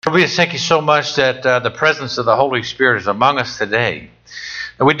We just thank you so much that the presence of the Holy Spirit is among us today.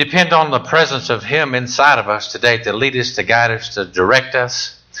 And we depend on the presence of Him inside of us today to lead us, to guide us, to direct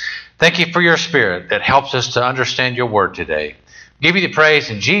us. Thank you for your Spirit that helps us to understand your word today. Give you the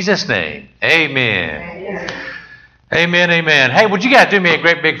praise in Jesus' name. Amen. Amen, amen. Hey, would you guys do me a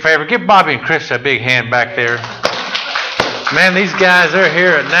great big favor? Give Bobby and Chris a big hand back there. Man, these guys, they're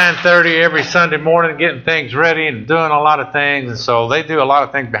here at 9:30 every Sunday morning getting things ready and doing a lot of things. And so they do a lot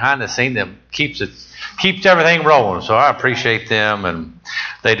of things behind the scene that keeps everything rolling. So I appreciate them, and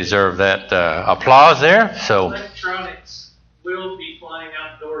they deserve that applause there. So electronics will be flying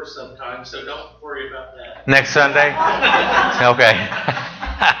outdoors sometime, so don't worry about that. Next Sunday? Okay.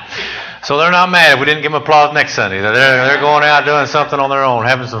 So they're not mad if we didn't give them applause next Sunday. They're going out doing something on their own,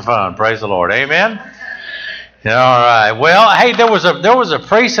 having some fun. Praise the Lord. Amen. All right. Well, hey, there was a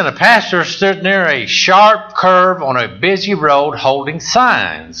priest and a pastor stood near a sharp curve on a busy road holding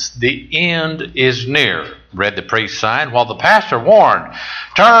signs. The end is near, read the priest's sign, while the pastor warned,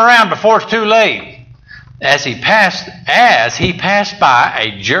 turn around before it's too late. As he passed by,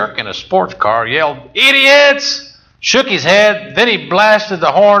 a jerk in a sports car yelled, "Idiots!" Shook his head, then he blasted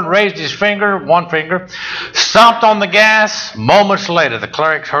the horn, raised his one finger, stomped on the gas. Moments later, the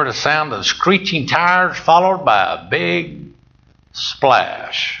clerics heard a sound of screeching tires followed by a big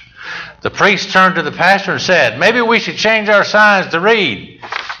splash. The priest turned to the pastor and said, "Maybe we should change our signs to read,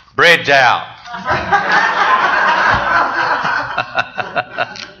 'Bridge out.'"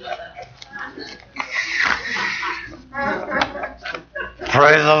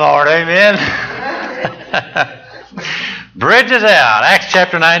 Praise the Lord, amen. Bridges out. Acts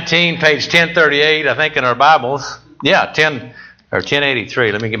chapter 19, page 1038, I think in our Bibles. Yeah,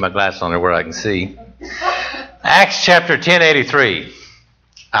 1083. Let me get my glasses on there where I can see. Acts chapter 1083.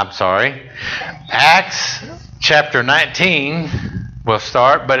 I'm sorry. Acts chapter 19 will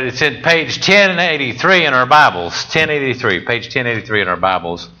start, but it's in page 1083 in our Bibles. 1083, page 1083 in our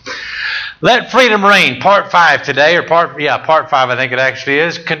Bibles. Let freedom reign, part 5 today, part 5 I think it actually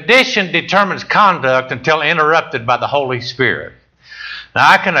is. Condition determines conduct until interrupted by the Holy Spirit. Now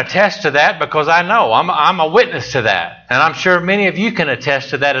I can attest to that because I know, I'm a witness to that. And I'm sure many of you can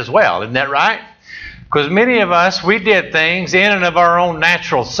attest to that as well, isn't that right? Because many of us, we did things in and of our own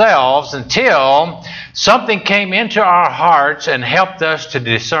natural selves until something came into our hearts and helped us to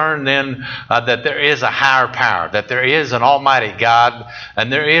discern then that there is a higher power, that there is an almighty God, and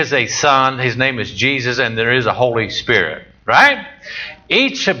there is a Son, His name is Jesus, and there is a Holy Spirit, right?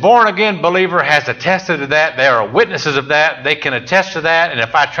 Each born-again believer has attested to that. They are witnesses of that. They can attest to that. And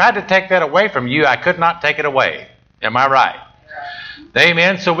if I tried to take that away from you, I could not take it away. Am I right?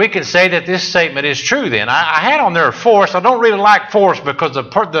 Amen. So we can say that this statement is true then. I had on there force. I don't really like force because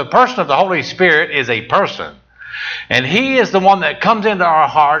the person of the Holy Spirit is a person. And He is the one that comes into our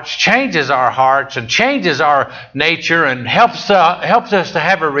hearts, changes our hearts, and changes our nature and helps us to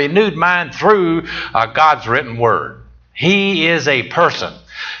have a renewed mind through God's written word. He is a person.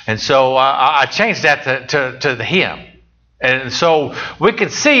 And so I changed that to Him. And so we can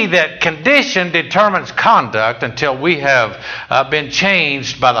see that condition determines conduct until we have been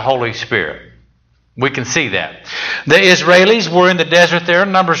changed by the Holy Spirit. We can see that. The Israelis were in the desert there.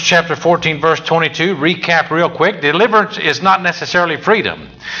 Numbers chapter 14, verse 22. Recap real quick. Deliverance is not necessarily freedom.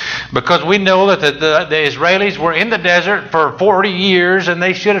 Because we know that the Israelis were in the desert for 40 years and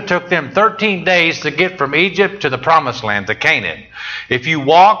they should have took them 13 days to get from Egypt to the promised land, to Canaan. If you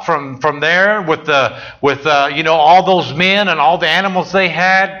walk from there with all those men and all the animals they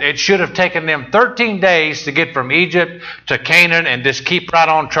had, it should have taken them 13 days to get from Egypt to Canaan and just keep right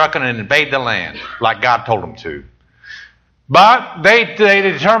on trucking and invade the land like God told them to. But they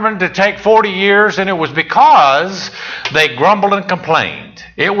determined to take 40 years, and it was because they grumbled and complained.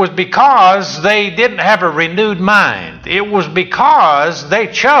 It was because they didn't have a renewed mind. It was because they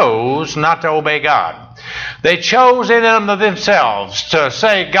chose not to obey God. They chose in and of themselves to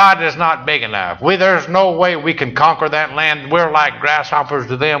say God is not big enough. There's no way we can conquer that land. We're like grasshoppers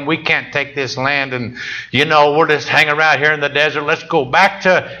to them. We can't take this land, and we'll just hang around here in the desert. Let's go back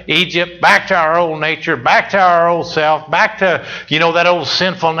to Egypt, back to our old nature, back to our old self, back to that old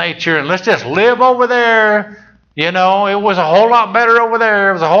sinful nature, and let's just live over there. It was a whole lot better over there.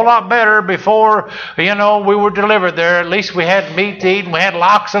 It was a whole lot better before we were delivered there. At least we had meat to eat and we had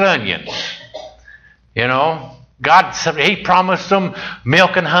lox and onions. God, He promised them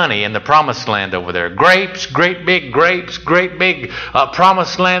milk and honey in the promised land over there. Grapes, great big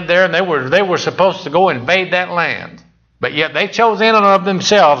promised land there, and they were supposed to go invade that land. But yet they chose in and of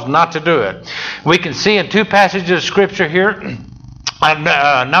themselves not to do it. We can see in two passages of Scripture here.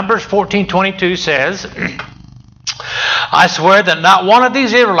 Numbers 14:22 says, I swear that not one of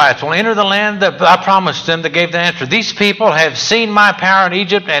these Israelites will enter the land that I promised them, that gave the answer. These people have seen my power in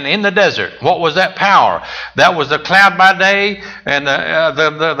Egypt and in the desert. What was that power? That was the cloud by day and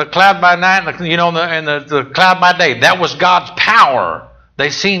the cloud by night, and the cloud by day. That was God's power. They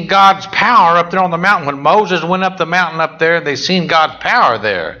seen God's power up there on the mountain. When Moses went up the mountain up there, they seen God's power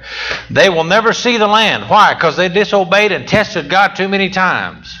there. They will never see the land. Why? Because they disobeyed and tested God too many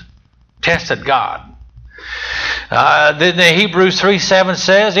times. Tested God. Then the Hebrews 3:7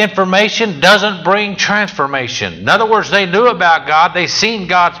 says, information doesn't bring transformation. In other words, they knew about God. They seen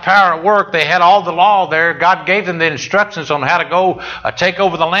God's power at work. They had all the law there. God gave them the instructions on how to go take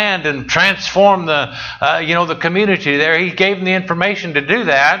over the land and transform the community there. He gave them the information to do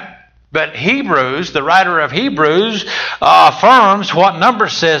that. But Hebrews, the writer of Hebrews, affirms what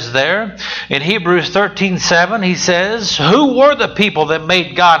Numbers says there. In Hebrews 13:7, he says, who were the people that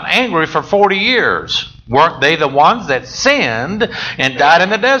made God angry for 40 years? Weren't they the ones that sinned and died in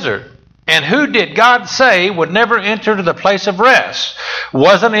the desert? And who did God say would never enter to the place of rest?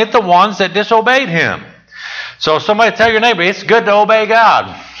 Wasn't it the ones that disobeyed Him? So somebody tell your neighbor, it's good to obey God.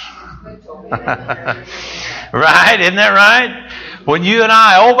 Right? Isn't that right? When you and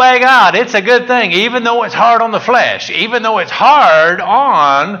I obey God, it's a good thing, even though it's hard on the flesh, even though it's hard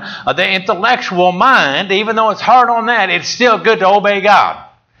on the intellectual mind, even though it's hard on that, it's still good to obey God.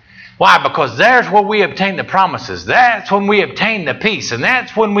 Why? Because there's where we obtain the promises. That's when we obtain the peace. And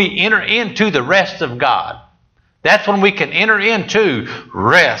that's when we enter into the rest of God. That's when we can enter into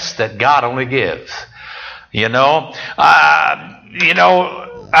rest that God only gives. I'll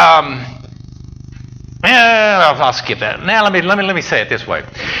skip that. Now let me say it this way.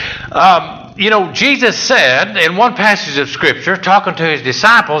 Jesus said in one passage of Scripture, talking to His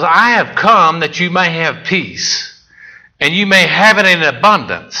disciples, I have come that you may have peace, and you may have it in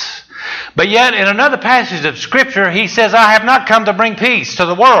abundance. But yet, in another passage of Scripture, He says, I have not come to bring peace to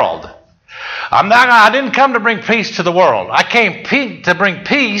the world. I didn't come to bring peace to the world. I came to bring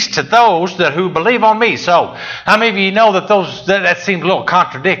peace to those who believe on me. So, how many of you know that seems a little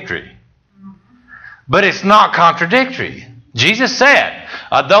contradictory? But it's not contradictory. Jesus said,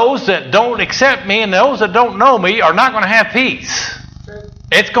 those that don't accept me and those that don't know me are not going to have peace.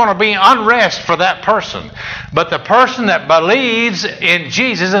 It's going to be unrest for that person. But the person that believes in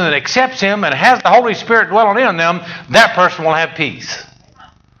Jesus and that accepts Him and has the Holy Spirit dwelling in them, that person will have peace.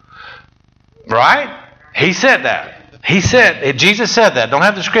 Right? He said that. Jesus said that. Don't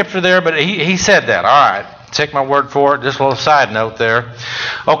have the scripture there, but he said that. All right. Take my word for it. Just a little side note there.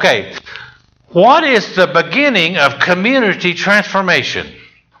 Okay. What is the beginning of community transformation?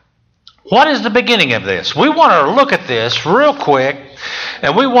 What is the beginning of this? We want to look at this real quick,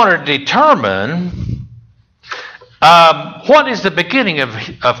 and we want to determine what is the beginning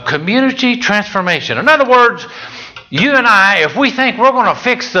of community transformation. In other words, you and I, if we think we're going to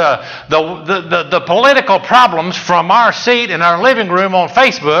fix the political problems from our seat in our living room on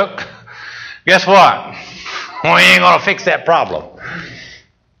Facebook, guess what? We ain't going to fix that problem.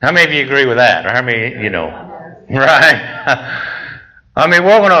 How many of you agree with that? Or how many, right? I mean,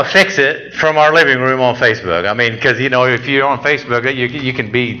 we're going to fix it from our living room on Facebook. I mean, because, if you're on Facebook,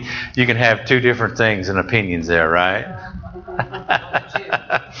 you can have two different things and opinions there, right?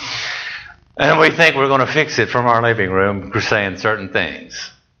 And we think we're going to fix it from our living room for saying certain things.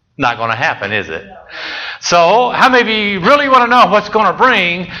 Not going to happen, is it? So, how many of you really want to know what's going to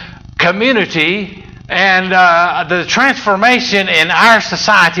bring community and the transformation in our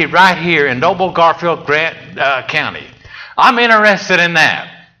society right here in Noble, Garfield, Grant County? I'm interested in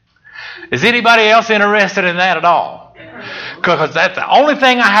that. Is anybody else interested in that at all? Because that's the only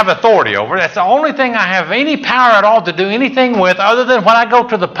thing I have authority over. That's the only thing I have any power at all to do anything with, other than when I go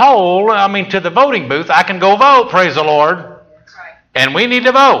to the poll, to the voting booth, I can go vote, praise the Lord. That's right. And we need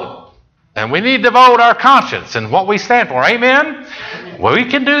to vote. And we need to vote our conscience and what we stand for. Amen? Well, we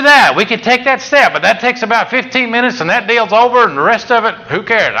can do that. We can take that step, but that takes about 15 minutes and that deal's over, and the rest of it, who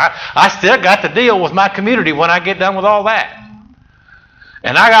cares? I still got to deal with my community when I get done with all that.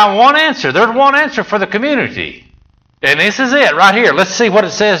 And I got one answer. There's one answer for the community. And this is it right here. Let's see what it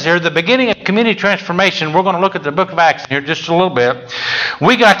says here. The beginning of community transformation. We're going to look at the book of Acts here just a little bit.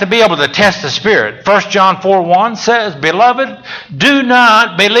 We got to be able to test the Spirit. 1 John 4:1 says, Beloved, do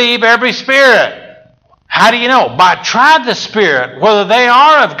not believe every spirit. How do you know? Try the Spirit, whether they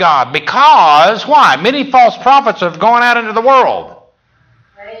are of God. Because, why? Many false prophets have gone out into the world.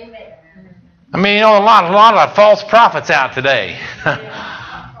 Amen. I mean, a lot of false prophets out today.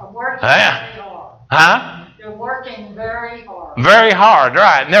 Huh? They're working very hard. Very hard,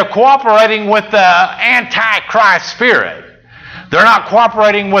 right. And they're cooperating with the Antichrist spirit. They're not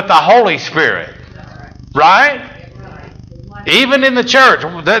cooperating with the Holy Spirit. Right? Even in the church,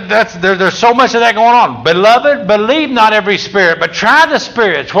 there's so much of that going on. Beloved, believe not every spirit, but try the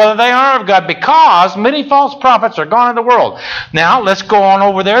spirits, whether they are of God, because many false prophets are gone in the world. Now, let's go on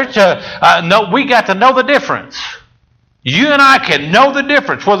over there to we got to know the difference. You and I can know the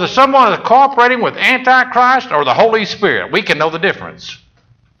difference, whether someone is cooperating with Antichrist or the Holy Spirit. We can know the difference.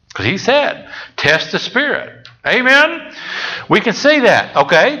 Because he said, test the spirit. Amen? We can see that.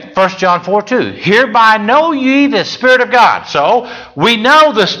 Okay, 1 John 4:2. Hereby know ye the Spirit of God. So, we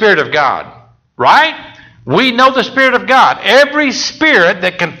know the Spirit of God. Right? We know the Spirit of God. Every spirit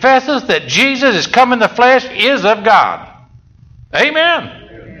that confesses that Jesus is come in the flesh is of God.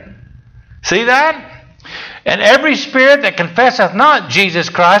 Amen? See that? And every spirit that confesseth not Jesus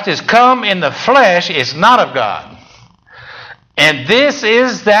Christ is come in the flesh is not of God. And this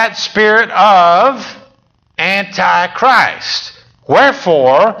is that spirit of Antichrist.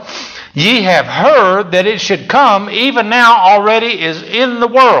 Wherefore, ye have heard that it should come, even now already is in the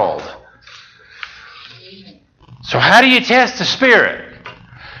world. So how do you test the spirit?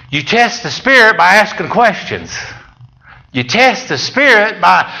 You test the spirit by asking questions. You test the spirit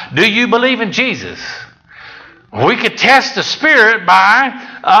by, do you believe in Jesus? We could test the spirit by,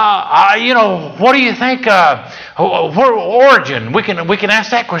 what do you think? Origin. We can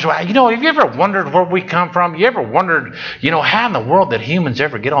ask that question. Have you ever wondered where we come from? You ever wondered, how in the world did humans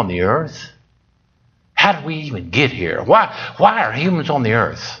ever get on the earth? How did we even get here? Why are humans on the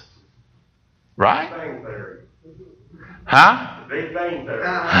earth? Right? Huh? Big Bang Theory.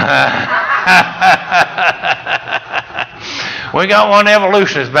 We got one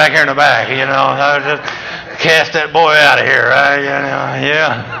evolutionist back here in the back, just cast that boy out of here, right?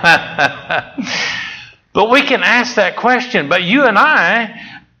 Yeah. But we can ask that question. But you and I,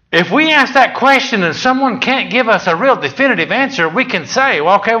 if we ask that question and someone can't give us a real definitive answer, we can say,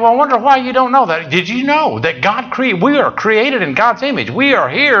 I wonder why you don't know that. Did you know that we are created in God's image? We are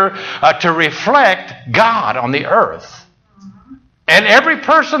here to reflect God on the earth. And every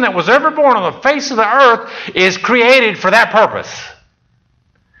person that was ever born on the face of the earth is created for that purpose.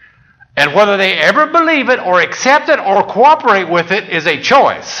 And whether they ever believe it or accept it or cooperate with it is a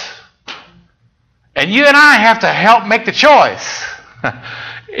choice. And you and I have to help make the choice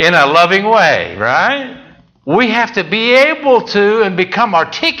in a loving way, right? We have to be able to and become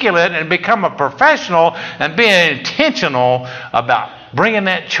articulate and become a professional and be intentional about bringing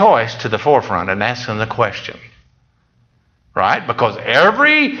that choice to the forefront and asking the question. Right? Because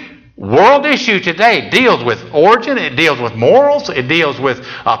every world issue today deals with origin, it deals with morals, it deals with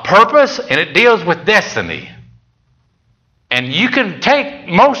purpose, and it deals with destiny. And you can take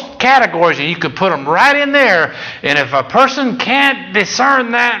most categories and you can put them right in there. And if a person can't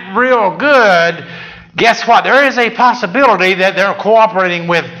discern that real good, guess what? There is a possibility that they're cooperating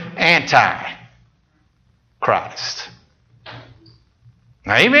with Antichrist.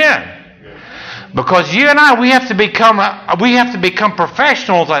 Amen. Because you and I, we have to become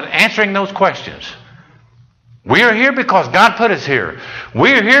professionals at answering those questions. We are here because God put us here.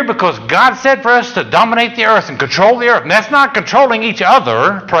 We are here because God said for us to dominate the earth and control the earth. And that's not controlling each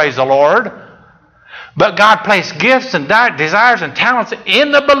other, praise the Lord. But God placed gifts and desires and talents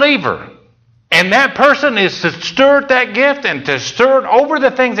in the believer. And that person is to steward that gift and to steward over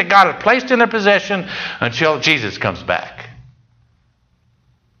the things that God has placed in their possession until Jesus comes back.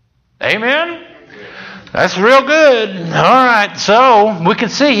 Amen? That's real good. All right, so we can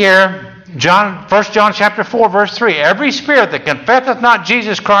see here, 1 John chapter 4, verse 3. Every spirit that confesseth not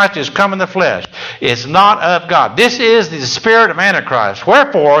Jesus Christ is come in the flesh is not of God. This is the spirit of Antichrist.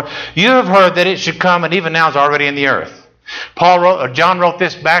 Wherefore, you have heard that it should come, and even now is already in the earth. John wrote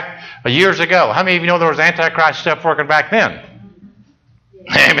this back years ago. How many of you know there was Antichrist stuff working back then?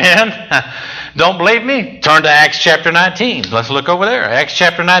 Amen. Don't believe me? Turn to Acts chapter 19. Let's look over there. Acts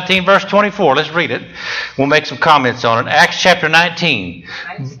chapter 19, verse 24. Let's read it. We'll make some comments on it. Acts chapter 19.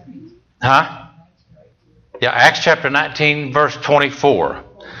 Huh? Yeah, Acts chapter 19, verse 24.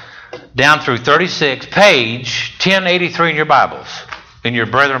 Down through 36, page 1083 in your Bibles. In your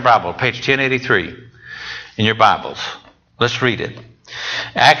Brethren Bible, page 1083 in your Bibles. Let's read it.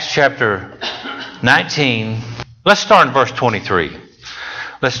 Acts chapter 19. Let's start in verse 23.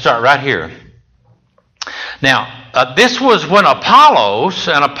 Let's start right here. Now, this was when Apollos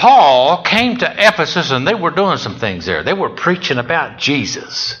and Paul came to Ephesus, and they were doing some things there. They were preaching about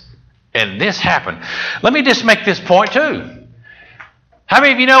Jesus. And this happened. Let me just make this point too. How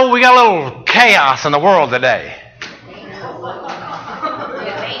many of you know we got a little chaos in the world today?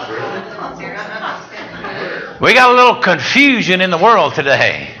 We got a little confusion in the world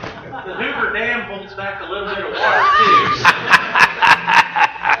today. The Hoover Dam holds back a little bit of water too.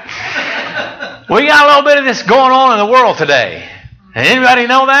 We got a little bit of this going on in the world today. Anybody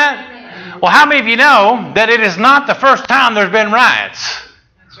know that? Well, how many of you know that it is not the first time there's been riots?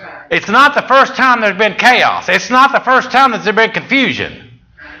 That's right. It's not the first time there's been chaos. It's not the first time that there's been confusion.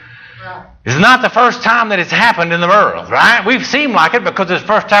 Right. It's not the first time that it's happened in the world, right? We've seemed like it because it's the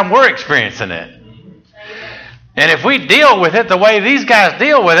first time we're experiencing it. And if we deal with it the way these guys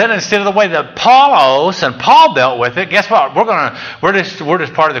deal with it, instead of the way that Apollos and Paul dealt with it, guess what? We're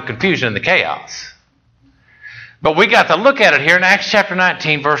just part of the confusion and the chaos. But we got to look at it here in Acts chapter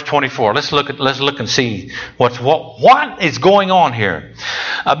 19, verse 24. Let's look and see what is going on here.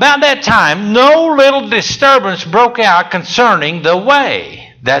 About that time, no little disturbance broke out concerning the way.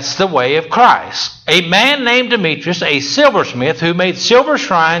 That's the way of Christ. A man named Demetrius, a silversmith who made silver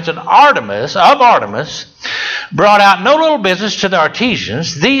shrines of Artemis, brought out no little business to the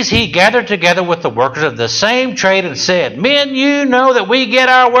artisans. These he gathered together with the workers of the same trade and said, Men, you know that we get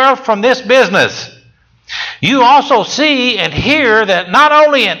our wealth from this business. You also see and hear that not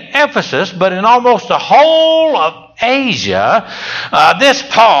only in Ephesus, but in almost the whole of Asia, this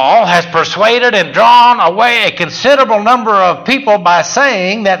Paul has persuaded and drawn away a considerable number of people by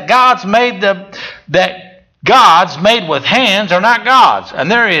saying that gods made with hands are not gods.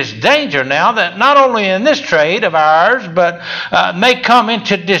 And there is danger now that not only in this trade of ours, but may come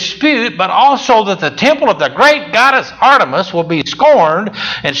into dispute, but also that the temple of the great goddess Artemis will be scorned,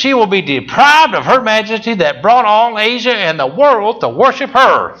 and she will be deprived of her majesty that brought all Asia and the world to worship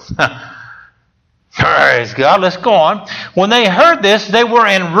her. Praise God. Let's go on. When they heard this, they were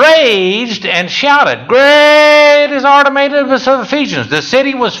enraged and shouted, Great is Artemis of Ephesians. The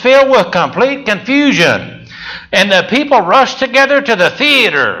city was filled with complete confusion. And the people rushed together to the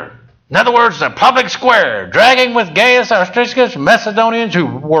theater. In other words, the public square, dragging with Gaius, Aristarchus, Macedonians who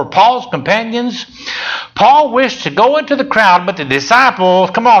were Paul's companions. Paul wished to go into the crowd, but the disciples,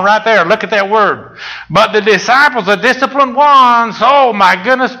 come on, right there, look at that word. But the disciples, the disciplined ones, oh my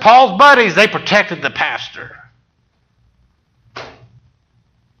goodness, Paul's buddies, they protected the pastor.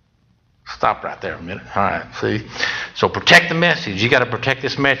 Stop right there a minute. All right, see? So protect the message. You got to protect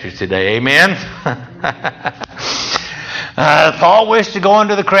this message today. Amen? Paul wished to go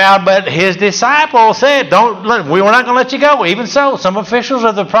into the crowd, but his disciples said, we were not going to let you go. Even so, some officials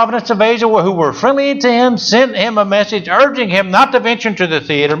of the province of Asia who were friendly to him sent him a message urging him not to venture into the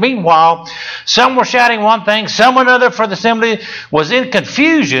theater. Meanwhile, some were shouting one thing, some another, for the assembly was in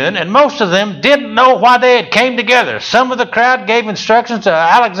confusion, and most of them didn't know why they had came together. Some of the crowd gave instructions to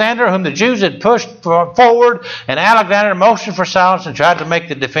Alexander, whom the Jews had pushed forward, and Alexander motioned for silence and tried to make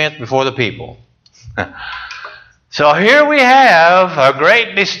the defense before the people. So here we have a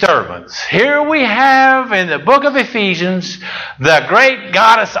great disturbance. Here we have in the book of Ephesians, the great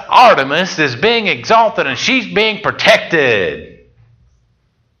goddess Artemis is being exalted and she's being protected.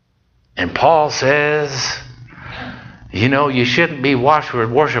 And Paul says, you shouldn't be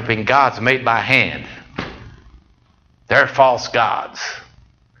worshiping gods made by hand. They're false gods.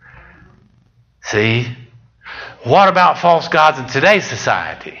 See? What about false gods in today's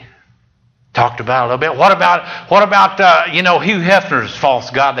society? Talked about a little bit. What about Hugh Hefner's false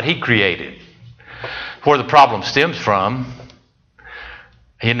god that he created? Where the problem stems from.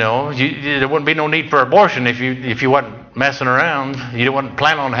 There wouldn't be no need for abortion if you wasn't messing around. You wasn't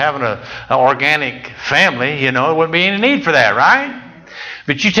planning on having an organic family. There wouldn't be any need for that, right?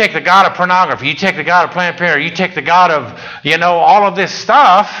 But you take the god of pornography, you take the god of Planned Parenthood, you take the god of all of this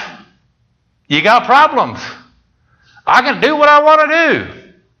stuff. You got problems. I can do what I want to do.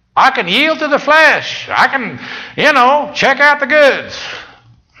 I can yield to the flesh. I can, check out the goods.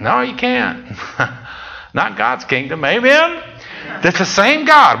 No, you can't. Not God's kingdom. Amen? That's the same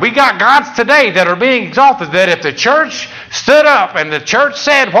God. We got gods today that are being exalted that if the church stood up and the church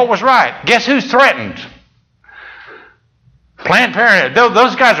said what was right, guess who's threatened? Planned Parenthood.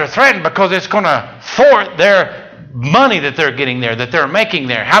 Those guys are threatened because it's going to thwart their money that they're getting there, that they're making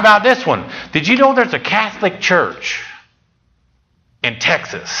there. How about this one? Did you know there's a Catholic church in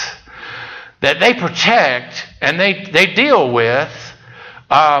Texas that they protect and they deal with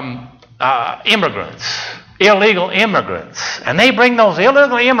immigrants, illegal immigrants, and they bring those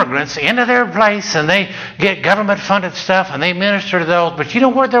illegal immigrants into their place and they get government funded stuff and they minister to those. But you know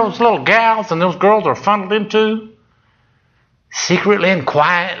where those little gals and those girls are funneled into? Secretly and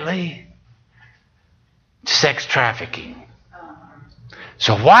quietly? Sex trafficking.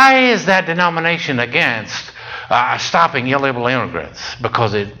 So why is that denomination against stopping illegal immigrants?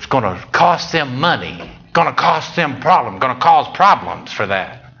 Because it's going to cost them money, going to cost them problems, going to cause problems for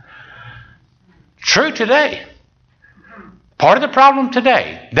that. True today. Part of the problem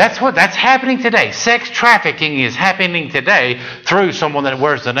today. That's happening today. Sex trafficking is happening today through someone that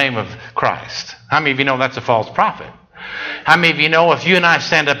wears the name of Christ. How many of you know that's a false prophet? How many of you know if you and I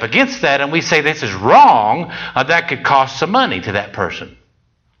stand up against that and we say this is wrong, that could cost some money to that person?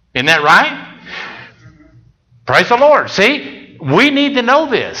 Isn't that right? Praise the Lord. See, we need to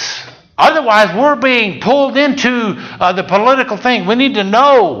know this. Otherwise, we're being pulled into the political thing. We need to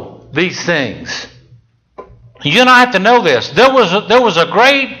know these things. You and I have to know this. There was a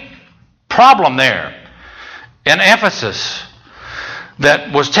great problem there in Ephesus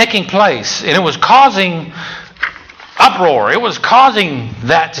that was taking place, and it was causing uproar. It was causing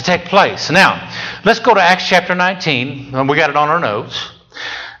that to take place. Now, let's go to Acts chapter 19, and we got it on our notes.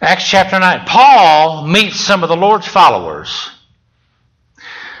 Acts chapter 9. Paul meets some of the Lord's followers.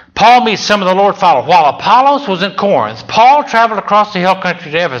 While Apollos was in Corinth, Paul traveled across the hill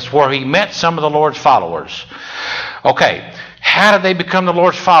country to Ephesus where he met some of the Lord's followers. Okay, how did they become the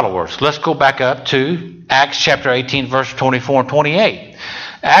Lord's followers? Let's go back up to Acts chapter 18, verse 24 and 28.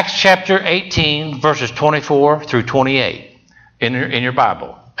 Acts chapter 18, verses 24 through 28 in your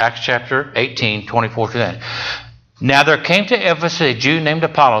Bible. Acts chapter 18, 24 through that. Now there came to Ephesus a Jew named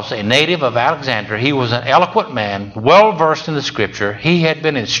Apollos, a native of Alexandria. He was an eloquent man, well versed in the Scripture. He had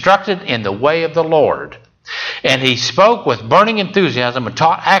been instructed in the way of the Lord. And he spoke with burning enthusiasm and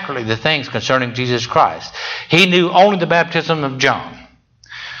taught accurately the things concerning Jesus Christ. He knew only the baptism of John.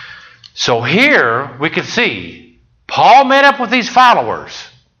 So here we can see Paul met up with these followers.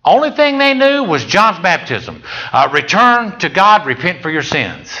 Only thing they knew was John's baptism. Return to God, repent for your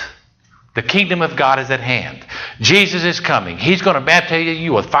sins. The kingdom of God is at hand. Jesus is coming. He's going to baptize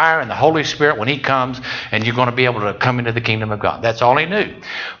you with fire and the Holy Spirit when He comes, and you're going to be able to come into the kingdom of God. That's all he knew.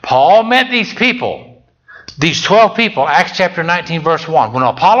 Paul met these people, these 12 people, Acts chapter 19, verse 1. When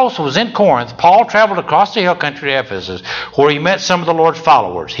Apollos was in Corinth, Paul traveled across the hill country to Ephesus, where he met some of the Lord's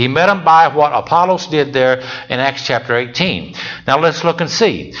followers. He met them by what Apollos did there in Acts chapter 18. Now let's look and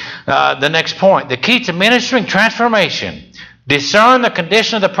see. The next point, the key to ministering transformation. Discern the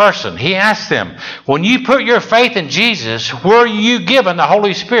condition of the person. He asked them, when you put your faith in Jesus, were you given the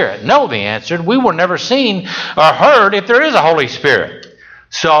Holy Spirit? No, they answered. We were never seen or heard if there is a Holy Spirit.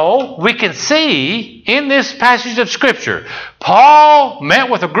 So we can see in this passage of Scripture, Paul met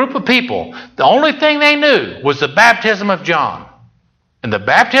with a group of people. The only thing they knew was the baptism of John. And the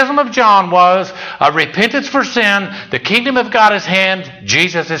baptism of John was a repentance for sin. The kingdom of God is at hand.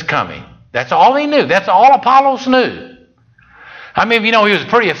 Jesus is coming. That's all he knew. That's all Apollos knew. How many of you know he was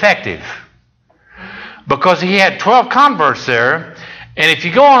pretty effective? Because he had 12 converts there. And if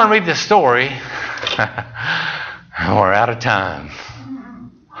you go on and read the story, we're out of time.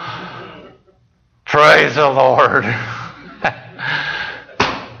 Praise the Lord.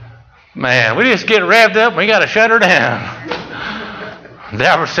 Man, we just get revved up and we got to shut her down.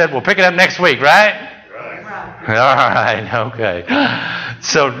 Deborah said we'll pick it up next week, right? All right, okay.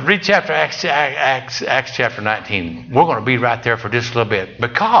 So read Acts chapter 19. We're going to be right there for just a little bit.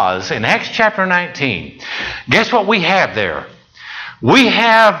 Because in Acts chapter 19, guess what we have there? We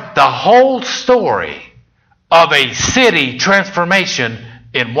have the whole story of a city transformation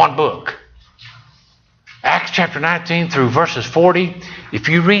in one book. Acts chapter 19 through verses 40, if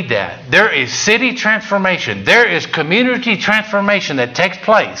you read that, there is city transformation. There is community transformation that takes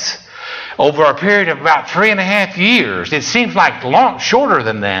place over a period of about 3.5 years. It seems like shorter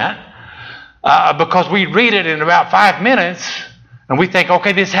than that because we read it in about 5 minutes and we think,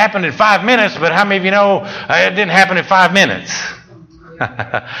 okay, this happened in 5 minutes, but how many of you know it didn't happen in 5 minutes?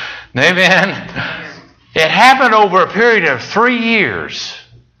 Amen. It happened over a period of 3 years.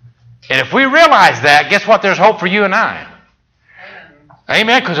 And if we realize that, guess what? There's hope for you and I.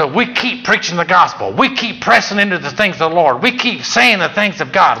 Amen? Because we keep preaching the gospel. We keep pressing into the things of the Lord. We keep saying the things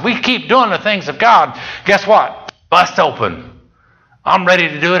of God. We keep doing the things of God. Guess what? Bust open. I'm ready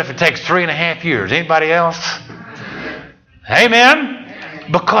to do it if it takes 3.5 years. Anybody else? Amen?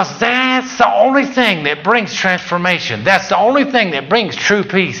 Because that's the only thing that brings transformation. That's the only thing that brings true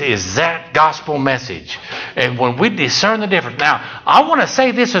peace is that gospel message. And when we discern the difference. Now, I want to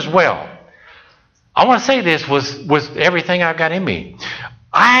say this as well. I want to say this with everything I've got in me.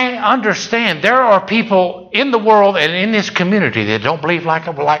 I understand there are people in the world and in this community that don't believe like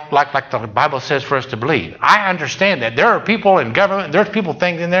the Bible says for us to believe. I understand that. There are people in government, there's people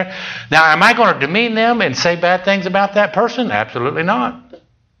things in there. Now, am I going to demean them and say bad things about that person? Absolutely not.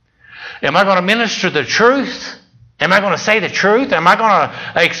 Am I going to minister the truth? Am I going to say the truth? Am I going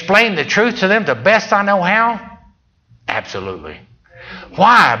to explain the truth to them the best I know how? Absolutely.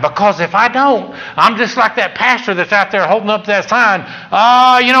 Why? Because if I don't, I'm just like that pastor that's out there holding up that sign,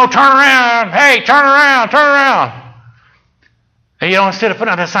 turn around. Hey, turn around, turn around. You know, instead of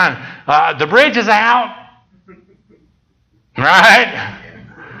putting up a sign, the bridge is out. Right?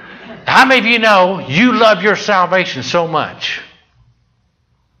 How many of you know you love your salvation so much?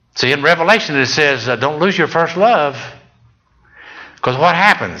 See, in Revelation it says, don't lose your first love. Because what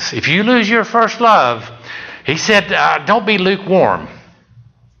happens? If you lose your first love, he said, don't be lukewarm.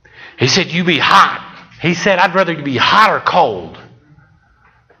 He said, you be hot. He said, I'd rather you be hot or cold.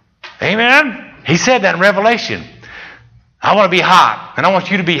 Amen? He said that in Revelation. I want to be hot, and I want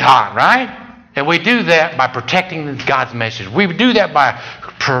you to be hot, right? And we do that by protecting God's message. We do that by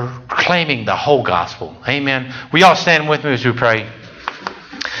proclaiming the whole gospel. Amen? Will y'all stand with me as we pray?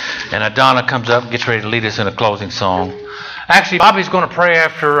 And Donna comes up and gets ready to lead us in a closing song. Actually, Bobby's going to pray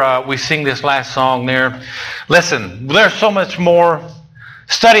after we sing this last song there. Listen, there's so much more.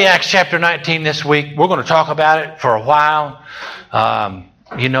 Study Acts chapter 19 this week. We're going to talk about it for a while.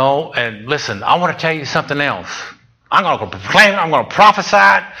 You know, and listen, I want to tell you something else. I'm going to proclaim it. I'm going to prophesy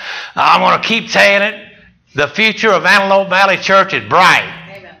it. I'm going to keep saying it. The future of Antelope Valley Church is bright.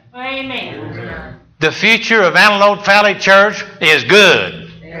 Amen. The future of Antelope Valley Church is good.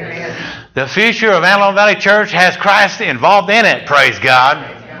 Amen. The future of Antelope Valley Church has Christ involved in it. Praise God.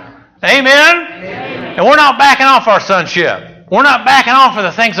 Amen? Amen. And we're not backing off our sonship. We're not backing off of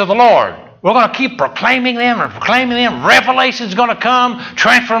the things of the Lord. We're going to keep proclaiming them and proclaiming them. Revelation's going to come.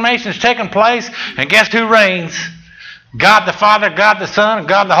 Transformation's taking place. And guess who reigns? God the Father, God the Son, and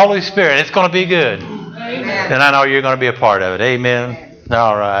God the Holy Spirit. It's going to be good. Amen. And I know you're going to be a part of it. Amen.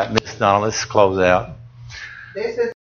 All right, Miss Donna, let's close out. This is